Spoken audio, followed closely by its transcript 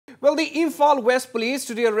Well, the Imphal West Police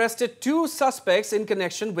today arrested two suspects in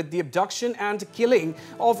connection with the abduction and killing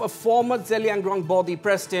of a former Zeliangrong Baudi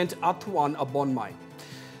president, Athuan Abonmai.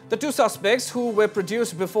 The two suspects, who were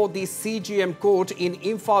produced before the CJM court in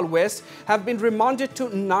Imphal West, have been remanded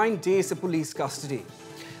to 9 days police custody.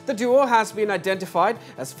 The duo has been identified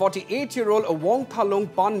as 48-year-old Wong Thalung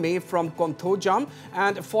Panme from Konthojam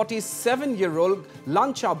and 47-year-old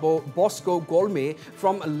Lanchabo Bosco Golme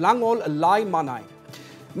from Langol Lai Manai.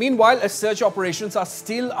 Meanwhile, search operations are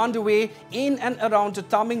still underway in and around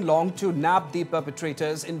Tamenglong to nab the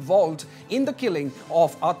perpetrators involved in the killing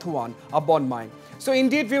of Athuan Abonmai. So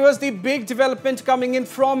indeed, viewers, the big development coming in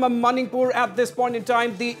from Manipur at this point in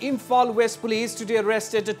time. The Imphal West Police today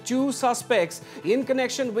arrested two suspects in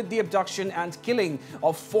connection with the abduction and killing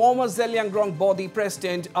of former Zeliangrong Baudi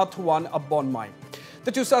president Athuan Abonmai.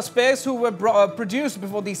 The two suspects, who were produced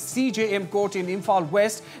before the CJM court in Imphal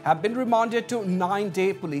West, have been remanded to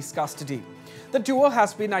 9-day police custody. The duo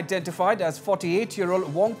has been identified as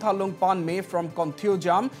 48-year-old Wong Thalung Panme from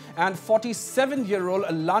Konthojam and 47-year-old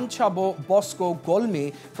Lanchabo Bosco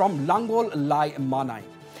Golme from Langol Lai Manai.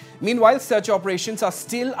 Meanwhile, search operations are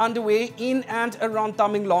still underway in and around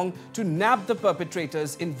Tamenglong to nab the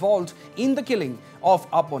perpetrators involved in the killing of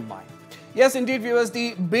Abonmai. Yes, indeed, viewers,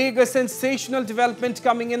 the big sensational development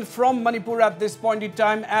coming in from Manipur at this point in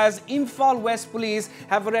time, as Imphal West Police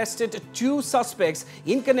have arrested two suspects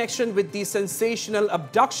in connection with the sensational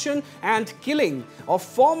abduction and killing of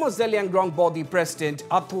former Zeliangrong Baudi president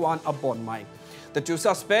Athuan Abonmai. The two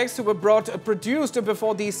suspects, who were produced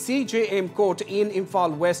before the CJM court in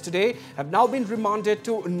Imphal West today, have now been remanded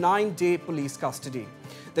to 9-day police custody.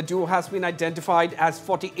 The duo has been identified as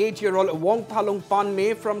 48-year-old Wong Thalung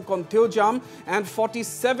Panme from Konthojam and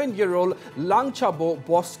 47-year-old Lanchabo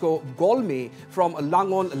Bosco Golme from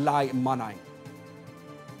Langon Lai Manai.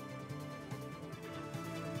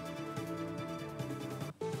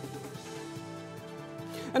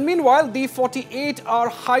 And meanwhile, the 48-hour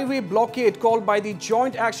highway blockade called by the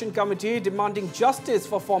Joint Action Committee demanding justice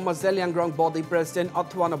for former Zeliangrong Baudi president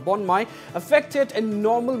Athuan Abonmai affected a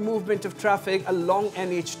normal movement of traffic along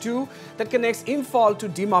NH2 that connects Imphal to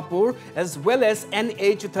Dimapur, as well as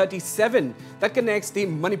NH-37 that connects the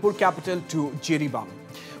Manipur capital to Jiribam.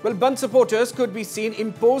 Well, Bandh supporters could be seen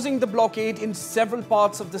imposing the blockade in several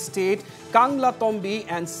parts of the state, Kanglatombi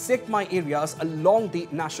and Sekmai areas along the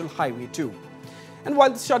National Highway 2. And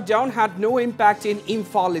while the shutdown had no impact in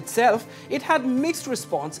Imphal itself, it had mixed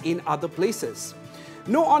response in other places.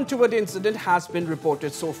 No untoward incident has been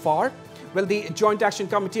reported so far. Well, the Joint Action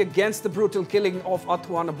Committee against the brutal killing of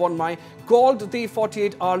Athuan Abonmai called the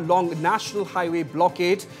 48-hour-long National Highway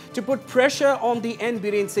blockade to put pressure on the N.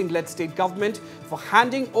 Biren Singh-led state government for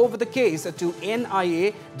handing over the case to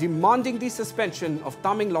NIA, demanding the suspension of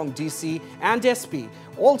Tamenglong DC and SP,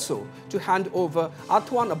 also to hand over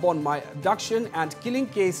Athuan Abonmai abduction and killing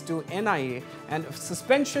case to NIA and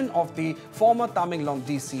suspension of the former Tamenglong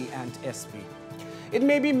DC and SP. It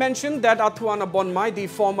may be mentioned that Athuan Abonmai, the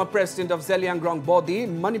former president of Zeliangrong Baudi,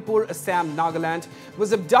 Manipur, Assam, Nagaland,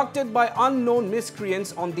 was abducted by unknown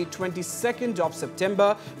miscreants on the 22nd of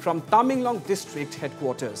September from Tamenglong district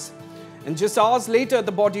headquarters. And just hours later,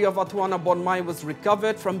 the body of Athuan Abonmai was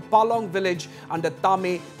recovered from Palong village under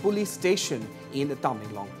Tame police station in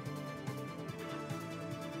Tamenglong.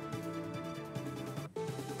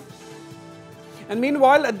 And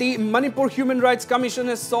meanwhile, the Manipur Human Rights Commission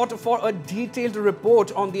has sought for a detailed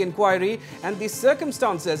report on the inquiry and the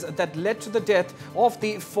circumstances that led to the death of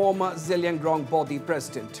the former Zeliangrong Baudi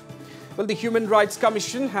president. Well, the Human Rights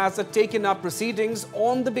Commission has taken up proceedings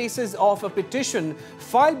on the basis of a petition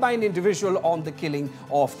filed by an individual on the killing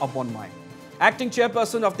of Abonmai. Acting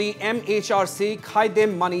chairperson of the MHRC,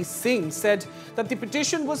 Khaidem Mani Singh, said that the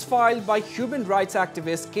petition was filed by human rights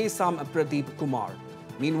activist Kesam Pradeep Kumar.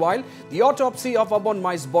 Meanwhile, the autopsy of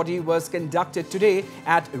Abonmai's body was conducted today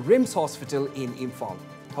at RIMS Hospital in Imphal.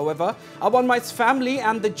 However, Abonmai's family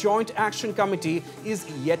and the Joint Action Committee is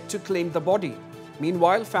yet to claim the body.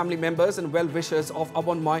 Meanwhile, family members and well-wishers of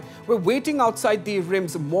Abonmai were waiting outside the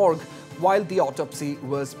RIMS morgue while the autopsy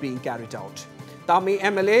was being carried out. Tame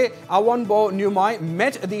MLA Athuan Abonmai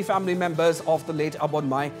met the family members of the late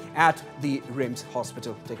Abonmai at the RIMS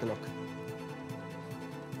Hospital. Take a look.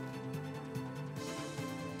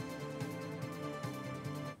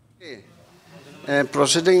 A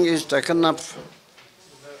proceeding is taken up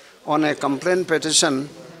on a complaint petition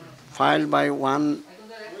filed by one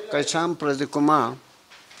Kesam Pradeep Kumar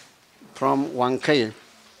from Wankai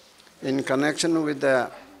in connection with the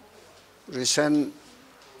recent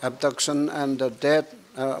abduction and the death,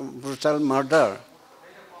 brutal murder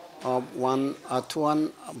of one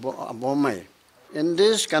Athuan Abonmai. In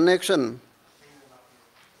this connection,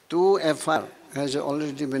 2 FR has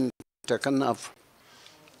already been taken up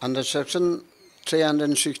under Section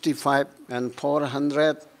 365 and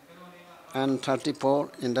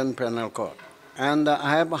 434 Indian Penal Code. And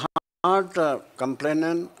I have heard the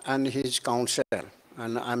complainant and his counsel,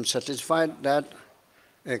 and I'm satisfied that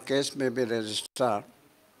a case may be registered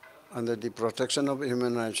under the Protection of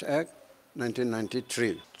Human Rights Act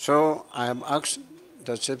 1993. So I have asked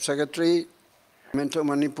the Chief Secretary,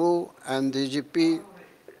 Manipur and DGP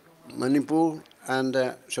Manipur and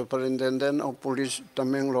the Superintendent of Police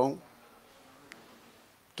Zeliangrong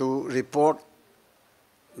to report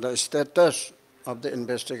the status of the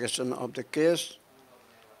investigation of the case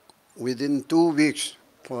within 2 weeks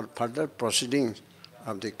for further proceedings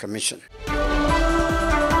of the Commission.